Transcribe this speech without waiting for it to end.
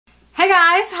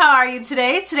guys, how are you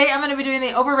today? Today I'm going to be doing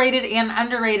the overrated and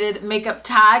underrated makeup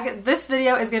tag. This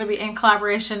video is going to be in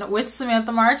collaboration with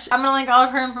Samantha March. I'm going to link all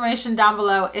of her information down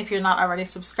below if you're not already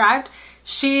subscribed.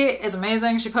 She is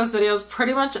amazing. She posts videos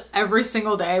pretty much every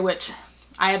single day, which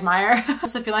I admire.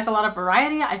 So if you like a lot of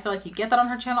variety, I feel like you get that on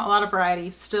her channel. A lot of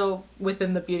variety still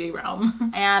within the beauty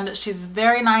realm. And she's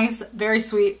very nice, very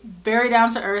sweet, very down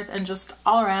to earth, and just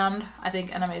all around, I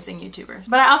think, an amazing YouTuber.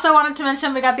 But I also wanted to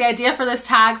mention we got the idea for this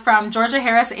tag from Georgia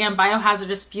Harris and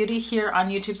Biohazardous Beauty here on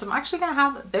YouTube. So I'm actually going to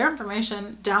have their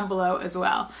information down below as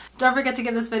well. Don't forget to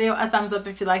give this video a thumbs up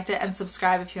if you liked it and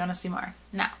subscribe if you want to see more.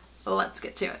 Now, let's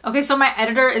get to it. Okay, so my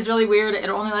editor is really weird. It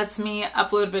only lets me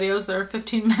upload videos that are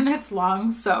 15 minutes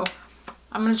long, so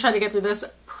I'm gonna try to get through this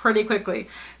pretty quickly.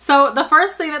 So the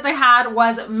first thing that they had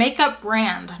was makeup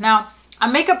brand. Now, a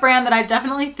makeup brand that I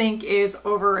definitely think is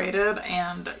overrated,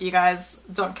 and you guys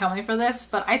don't kill me for this,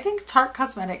 but I think Tarte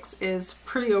Cosmetics is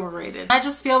pretty overrated. I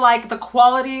just feel like the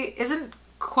quality isn't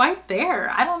quite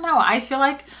there. I don't know. I feel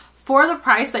like for the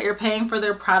price that you're paying for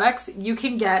their products, you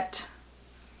can get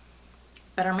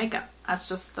better makeup. That's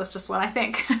just what I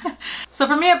think. So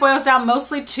for me, it boils down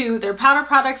mostly to their powder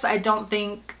products. I don't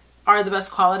think are the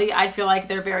best quality. I feel like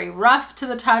they're very rough to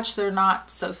the touch. They're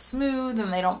not so smooth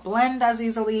and they don't blend as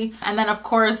easily. And then of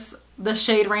course the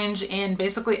shade range in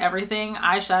basically everything,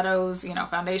 eyeshadows, you know,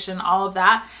 foundation, all of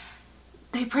that.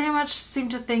 They pretty much seem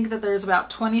to think that there's about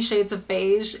 20 shades of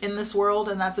beige in this world,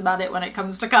 and that's about it when it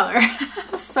comes to color.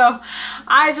 So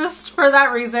I just, for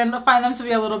that reason, find them to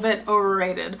be a little bit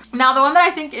overrated. Now, the one that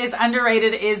I think is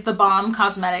underrated is the Balm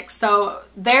Cosmetics. So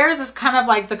theirs is kind of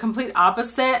like the complete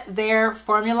opposite. Their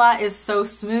formula is so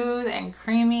smooth and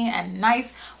creamy and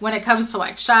nice when it comes to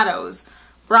like shadows,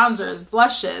 bronzers,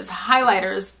 blushes,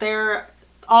 highlighters. They're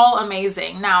all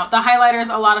amazing. Now, the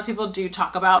highlighters a lot of people do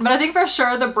talk about, but I think for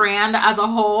sure the brand as a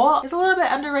whole is a little bit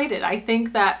underrated. I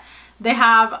think that they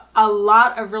have a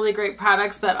lot of really great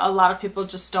products that a lot of people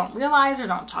just don't realize or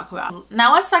don't talk about.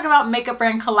 Now let's talk about makeup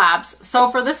brand collabs. So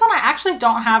for this one, I actually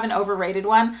don't have an overrated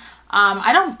one.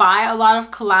 I don't buy a lot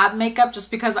of collab makeup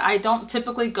just because I don't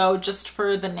typically go just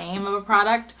for the name of a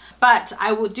product, but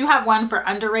I do have one for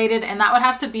underrated, and that would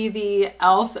have to be the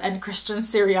e.l.f. and Christian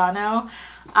Siriano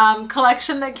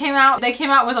collection that came out. They came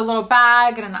out with a little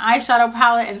bag and an eyeshadow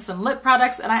palette and some lip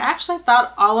products, and I actually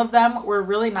thought all of them were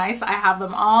really nice. I have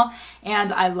them all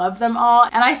and I love them all,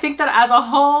 and I think that as a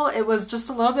whole it was just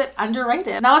a little bit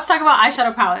underrated. Now let's talk about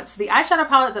eyeshadow palettes. The eyeshadow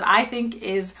palette that I think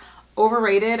is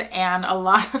overrated, and a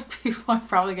lot of people are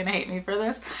probably gonna hate me for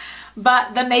this,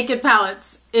 but the Naked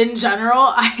palettes in general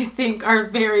I think are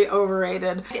very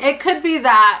overrated. It could be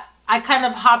that I kind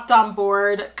of hopped on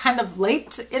board kind of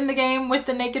late in the game with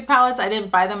the Naked palettes. I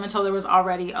didn't buy them until there was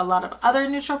already a lot of other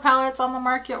neutral palettes on the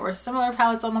market or similar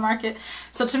palettes on the market.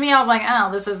 So to me, I was like,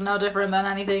 oh, this is no different than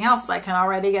anything else I can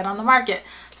already get on the market.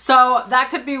 So that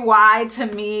could be why, to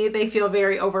me, they feel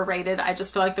very overrated. I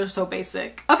just feel like they're so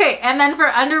basic. Okay, and then for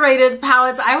underrated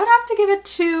palettes, I would have to give it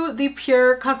to the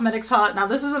Pure Cosmetics palette. Now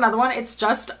this is another one. It's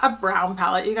just a brown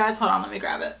palette. You guys, hold on, let me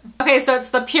grab it. Okay, so it's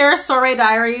the Pure Soiree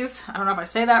Diaries. I don't know if I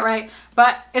say that right,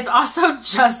 but it's also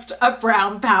just a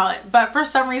brown palette. But for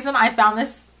some reason, I find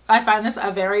this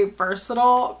a very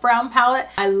versatile brown palette.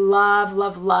 I love,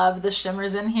 love, love the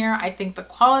shimmers in here. I think the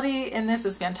quality in this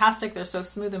is fantastic. They're so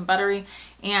smooth and buttery.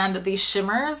 And these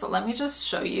shimmers, let me just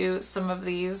show you some of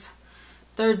these.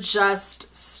 They're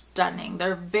just stunning.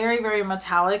 They're very, very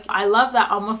metallic. I love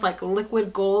that almost like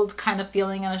liquid gold kind of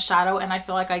feeling in a shadow, and I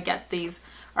feel like I get these,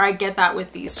 or I get that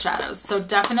with these shadows. So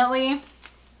definitely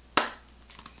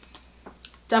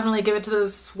give it to the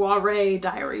Soiree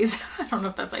Diaries. I don't know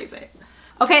if that's how you say it.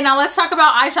 Okay, now let's talk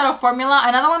about eyeshadow formula.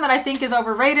 Another one that I think is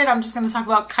overrated. I'm just going to talk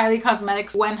about Kylie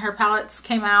Cosmetics. When her palettes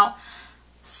came out,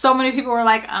 so many people were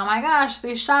like, oh my gosh,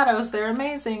 these shadows, they're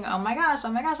amazing. Oh my gosh,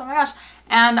 oh my gosh, oh my gosh.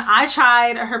 And I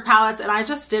tried her palettes and I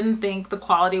just didn't think the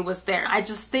quality was there. I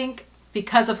just think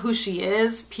because of who she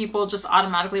is, people just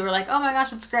automatically were like, oh my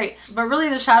gosh, it's great. But really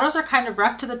the shadows are kind of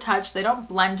rough to the touch. They don't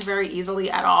blend very easily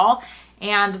at all.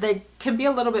 And they can be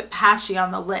a little bit patchy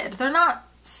on the lid. They're not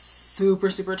super,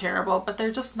 super terrible, but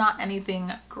they're just not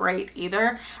anything great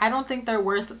either. I don't think they're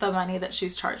worth the money that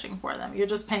she's charging for them. You're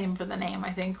just paying for the name,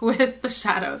 I think, with the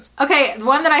shadows. Okay, the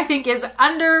one that I think is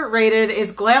underrated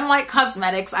is Glamlight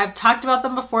Cosmetics. I've talked about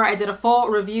them before. I did a full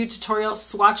review tutorial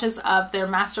swatches of their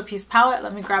Masterpiece palette.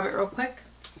 Let me grab it real quick.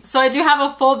 So I do have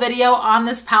a full video on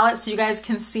this palette so you guys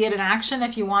can see it in action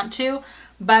if you want to.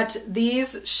 But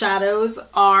these shadows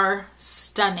are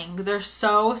stunning. They're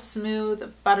so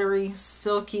smooth, buttery,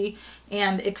 silky,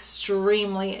 and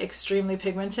extremely, extremely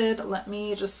pigmented. Let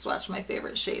me just swatch my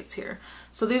favorite shades here.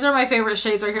 So these are my favorite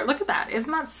shades right here. Look at that.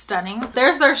 Isn't that stunning?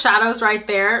 There's their shadows right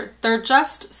there. They're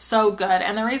just so good.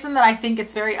 And the reason that I think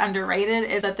it's very underrated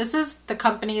is that this is the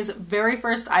company's very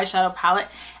first eyeshadow palette.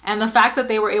 And the fact that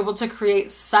they were able to create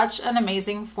such an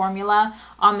amazing formula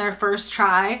on their first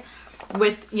try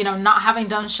with, you know, not having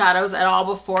done shadows at all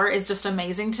before is just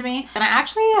amazing to me. And I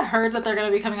actually heard that they're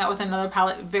going to be coming out with another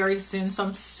palette very soon, so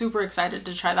I'm super excited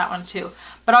to try that one too.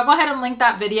 But I'll go ahead and link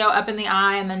that video up in the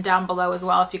eye and then down below as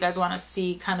well if you guys want to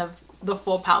see kind of the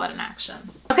full palette in action.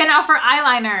 Okay, now for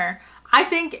eyeliner. I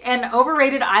think an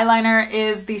overrated eyeliner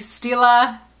is the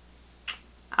Stila,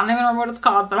 I don't even remember what it's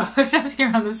called, but I'll put it up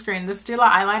here on the screen. The Stila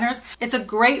eyeliners. It's a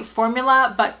great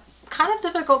formula, but kind of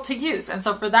difficult to use, and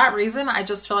so for that reason I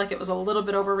just feel like it was a little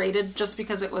bit overrated, just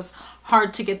because it was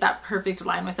hard to get that perfect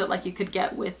line with it like you could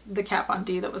get with the Kat Von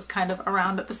D that was kind of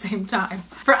around at the same time.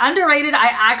 For underrated, I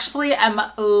actually am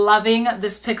loving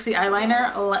this Pixi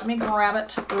eyeliner. Let me grab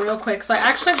it real quick. So I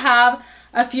actually have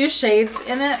a few shades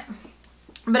in it,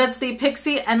 but it's the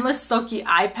Pixi Endless Silky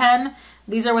Eye Pen.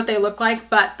 These are what they look like,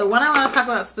 but the one I want to talk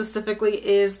about specifically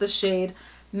is the shade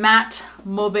Matte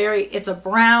Mulberry. It's a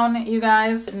brown, you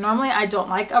guys. Normally I don't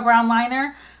like a brown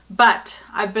liner, but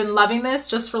I've been loving this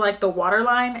just for like the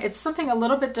waterline. It's something a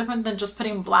little bit different than just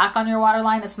putting black on your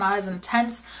waterline. It's not as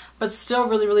intense, but still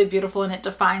really, really beautiful, and it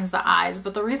defines the eyes.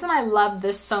 But the reason I love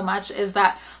this so much is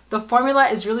that the formula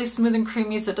is really smooth and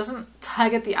creamy, so it doesn't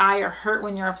tug at the eye or hurt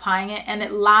when you're applying it, and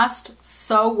it lasts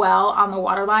so well on the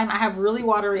waterline. I have really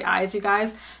watery eyes, you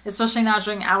guys, especially now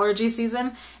during allergy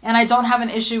season, and I don't have an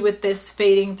issue with this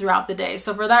fading throughout the day.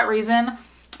 So for that reason,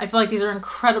 I feel like these are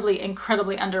incredibly,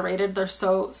 incredibly underrated. They're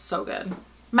so, so good.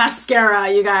 Mascara,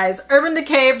 you guys. Urban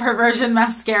Decay Perversion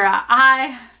Mascara.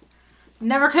 I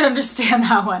never could understand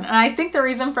that one. And I think the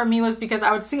reason for me was because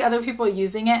I would see other people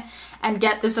using it and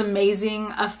get this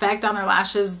amazing effect on their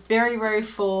lashes. Very, very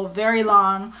full, very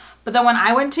long. But then when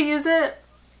I went to use it,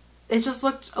 it just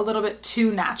looked a little bit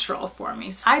too natural for me.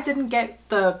 So I didn't get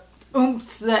the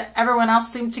oomph that everyone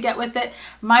else seemed to get with it.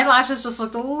 My lashes just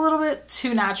looked a little bit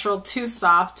too natural, too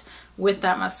soft with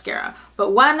that mascara.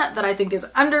 But one that I think is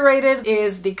underrated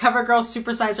is the CoverGirl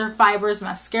Supersizer Fibers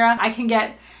Mascara. I can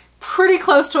get pretty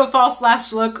close to a false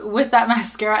lash look with that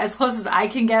mascara, as close as I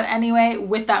can get anyway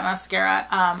with that mascara.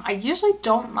 I usually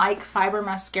don't like fiber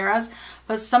mascaras,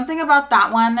 but something about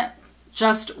that one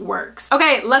just works.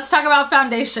 Okay, let's talk about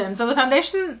foundation. So the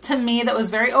foundation to me that was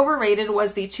very overrated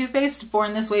was the Too Faced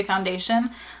Born This Way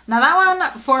foundation. Now that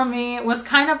one for me was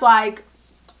kind of like,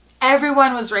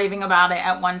 everyone was raving about it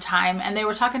at one time, and they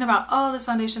were talking about, oh, this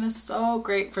foundation is so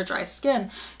great for dry skin.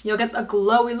 You'll get a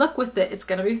glowy look with it. It's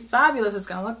gonna be fabulous. It's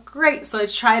gonna look great. So I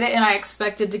tried it and I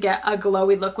expected to get a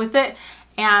glowy look with it,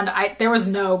 and there was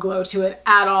no glow to it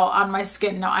at all on my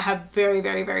skin. Now I have very,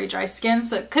 very, very dry skin,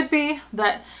 so it could be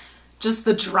that just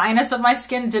the dryness of my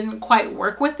skin didn't quite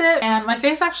work with it, and my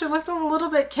face actually looked a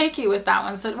little bit cakey with that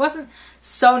one, so it wasn't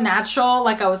so natural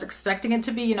like I was expecting it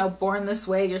to be. You know, Born This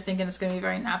Way, you're thinking it's gonna be a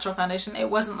very natural foundation. It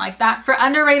wasn't like that. For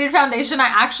underrated foundation, I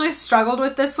actually struggled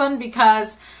with this one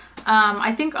because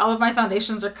I think all of my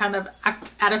foundations are kind of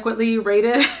adequately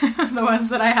rated, the ones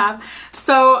that I have.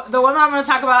 So the one that I'm going to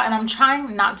talk about, and I'm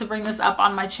trying not to bring this up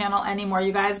on my channel anymore,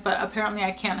 you guys, but apparently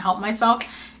I can't help myself.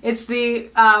 It's the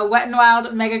Wet n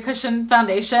Wild Mega Cushion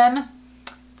Foundation.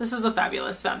 This is a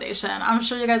fabulous foundation. I'm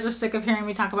sure you guys are sick of hearing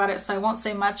me talk about it, so I won't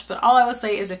say much, but all I will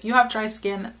say is if you have dry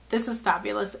skin, this is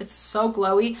fabulous. It's so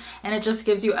glowy, and it just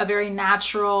gives you a very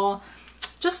natural,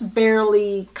 just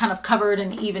barely kind of covered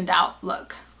and evened out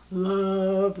look.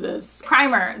 Love this.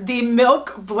 Primer, the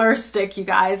Milk Blur Stick, you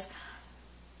guys.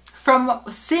 From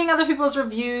seeing other people's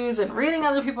reviews and reading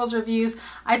other people's reviews,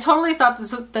 I totally thought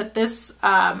this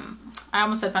I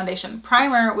almost said foundation,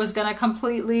 primer was gonna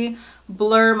completely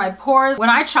blur my pores. When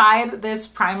I tried this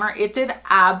primer, it did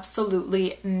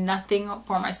absolutely nothing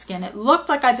for my skin. It looked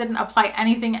like I didn't apply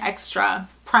anything extra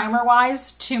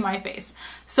primer-wise to my face.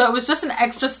 So it was just an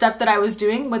extra step that I was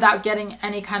doing without getting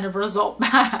any kind of result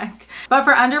back. But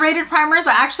for underrated primers,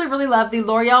 I actually really love the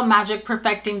L'Oreal Magic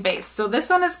Perfecting Base. So this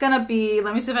one is gonna be,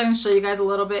 let me see if I can show you guys a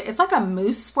little bit. It's like a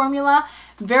mousse formula.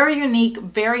 Very unique,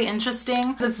 very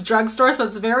interesting. It's drugstore, so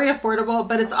it's very affordable,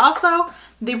 but it's also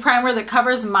the primer that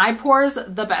covers my pores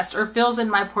the best, or fills in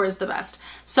my pores the best.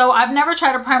 So I've never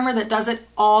tried a primer that does it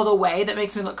all the way, that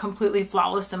makes me look completely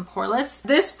flawless and poreless.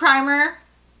 This primer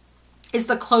is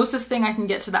the closest thing I can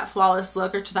get to that flawless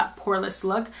look or to that poreless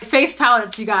look. Face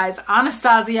palettes, you guys.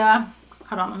 Anastasia,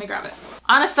 Hold on, let me grab it.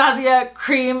 Anastasia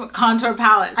Cream Contour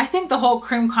Palette. I think the whole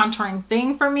cream contouring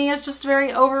thing for me is just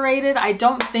very overrated. I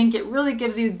don't think it really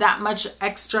gives you that much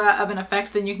extra of an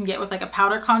effect than you can get with like a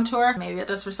powder contour. Maybe it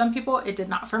does for some people, it did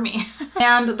not for me.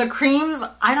 And the creams,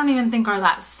 I don't even think are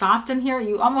that soft in here.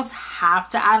 You almost have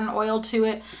to add an oil to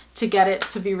it to get it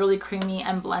to be really creamy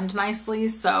and blend nicely.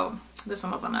 So this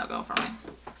one was a no-go for me.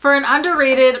 For an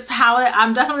underrated palette,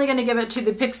 I'm definitely going to give it to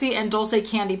the Pixi and Dulce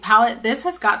Candy palette. This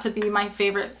has got to be my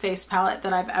favorite face palette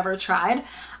that I've ever tried.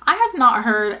 I have not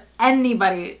heard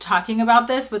anybody talking about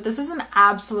this, but this is an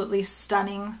absolutely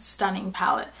stunning, stunning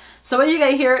palette. So what you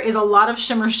get here is a lot of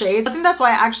shimmer shades. I think that's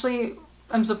why I actually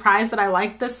am surprised that I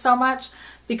like this so much,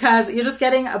 because you're just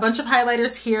getting a bunch of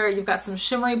highlighters here. You've got some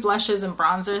shimmery blushes and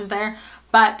bronzers there,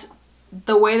 but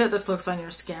the way that this looks on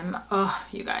your skin, oh,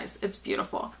 you guys, it's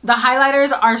beautiful. The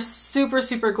highlighters are super,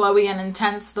 super glowy and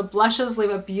intense. The blushes leave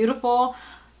a beautiful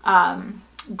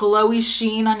glowy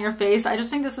sheen on your face. I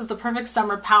just think this is the perfect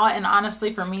summer palette, and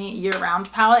honestly for me,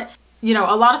 year-round palette. You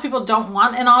know, a lot of people don't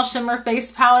want an all shimmer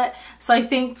face palette, so I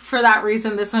think for that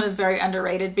reason this one is very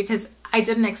underrated, because I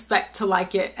didn't expect to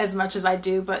like it as much as I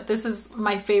do, but this is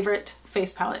my favorite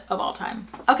face palette of all time.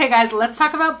 Okay guys, let's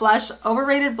talk about blush.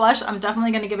 Overrated blush, I'm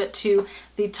definitely going to give it to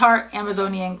the Tarte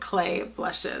Amazonian Clay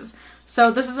blushes. So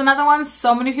this is another one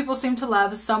so many people seem to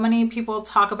love, so many people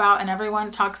talk about, and everyone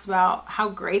talks about how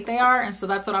great they are, and so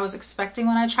that's what I was expecting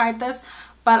when I tried this.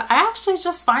 But I actually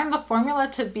just find the formula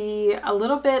to be a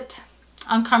little bit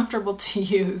uncomfortable to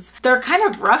use. They're kind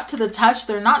of rough to the touch,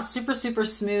 they're not super, super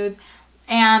smooth.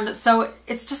 And so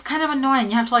it's just kind of annoying.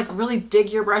 You have to like really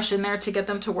dig your brush in there to get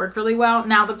them to work really well.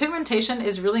 Now the pigmentation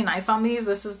is really nice on these.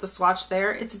 This is the swatch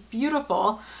there. It's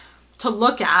beautiful to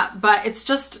look at, but it's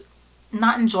just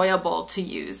not enjoyable to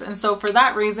use. And so for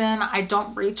that reason, I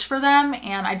don't reach for them,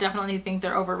 and I definitely think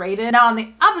they're overrated. Now on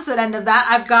the opposite end of that,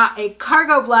 I've got a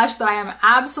Cargo blush that I am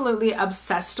absolutely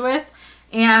obsessed with.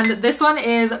 And this one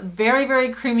is very, very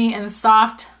creamy and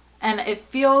soft, and it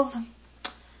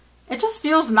just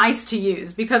feels nice to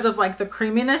use because of like the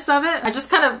creaminess of it. I just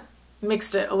kind of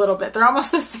mixed it a little bit. They're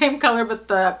almost the same color, but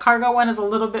the Cargo one is a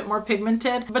little bit more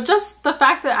pigmented. But just the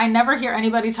fact that I never hear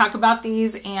anybody talk about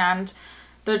these, and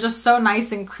they're just so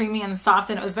nice and creamy and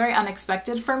soft, and it was very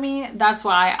unexpected for me. That's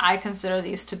why I consider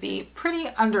these to be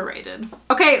pretty underrated.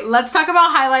 Okay, let's talk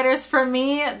about highlighters. For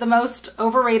me, the most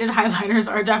overrated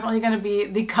highlighters are definitely going to be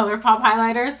the ColourPop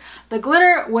highlighters. The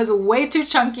glitter was way too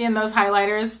chunky in those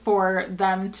highlighters for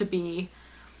them to be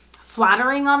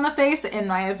flattering on the face, in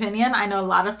my opinion. I know a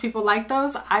lot of people like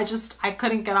those. I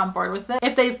couldn't get on board with it.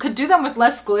 If they could do them with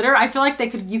less glitter, I feel like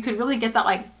you could really get that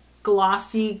like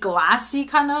glossy, glassy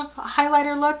kind of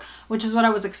highlighter look, which is what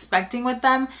I was expecting with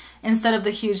them, instead of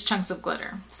the huge chunks of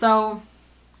glitter. So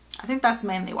I think that's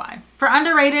mainly why. For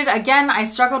underrated, again, I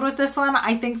struggled with this one.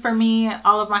 I think for me,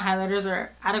 all of my highlighters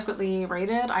are adequately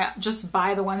rated. I just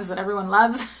buy the ones that everyone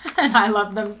loves, and I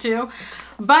love them too.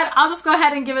 But I'll just go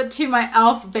ahead and give it to my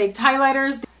e.l.f. Baked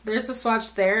Highlighters. There's the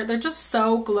swatch there. They're just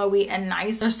so glowy and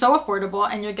nice. They're so affordable,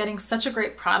 and you're getting such a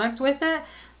great product with it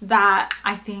that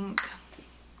I think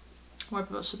more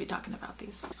people should be talking about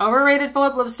these. Overrated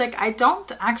bullet lipstick. I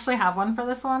don't actually have one for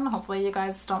this one. Hopefully you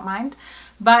guys don't mind.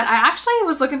 But I actually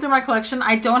was looking through my collection.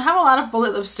 I don't have a lot of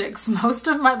bullet lipsticks. Most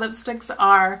of my lipsticks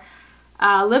are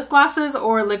lip glosses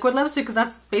or liquid lips, because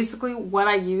that's basically what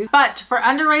I use. But for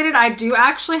underrated, I do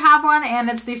actually have one, and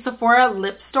it's the Sephora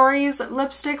Lip Stories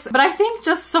lipsticks. But I think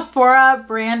just Sephora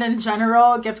brand in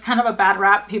general gets kind of a bad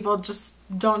rap. People just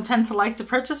don't tend to like to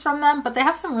purchase from them, but they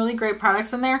have some really great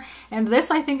products in there. And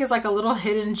this, I think, is like a little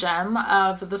hidden gem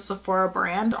of the Sephora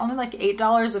brand. Only like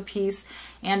 $8 a piece.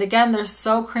 And again, they're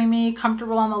so creamy,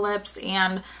 comfortable on the lips,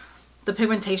 and the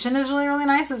pigmentation is really, really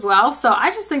nice as well. So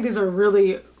I just think these are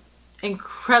really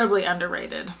incredibly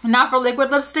underrated. Now for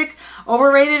liquid lipstick,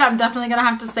 overrated, I'm definitely gonna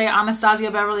have to say Anastasia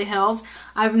Beverly Hills.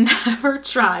 I've never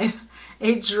tried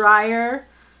a drier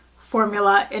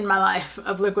formula in my life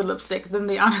of liquid lipstick than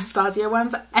the Anastasia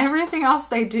ones. Everything else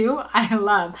they do, I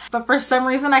love. But for some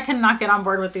reason, I cannot get on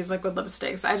board with these liquid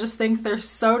lipsticks. I just think they're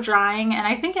so drying, and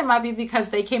I think it might be because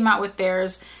they came out with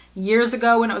theirs years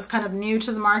ago when it was kind of new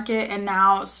to the market, and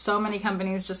now so many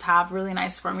companies just have really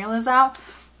nice formulas out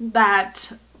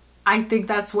that I think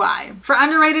that's why. For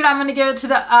underrated, I'm going to give it to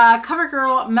the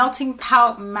CoverGirl Melting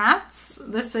Pout Mattes.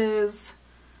 This is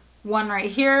one right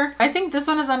here. I think this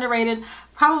one is underrated,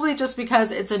 probably just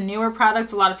because it's a newer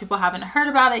product. A lot of people haven't heard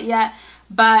about it yet,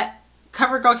 but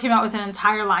CoverGirl came out with an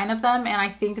entire line of them, and I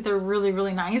think they're really,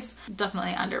 really nice.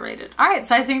 Definitely underrated. All right,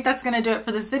 so I think that's gonna do it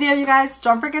for this video, you guys.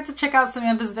 Don't forget to check out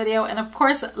Samantha's video, and of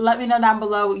course, let me know down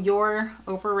below your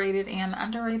overrated and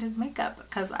underrated makeup,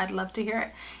 because I'd love to hear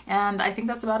it. And I think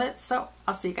that's about it, so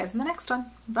I'll see you guys in the next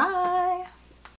one. Bye!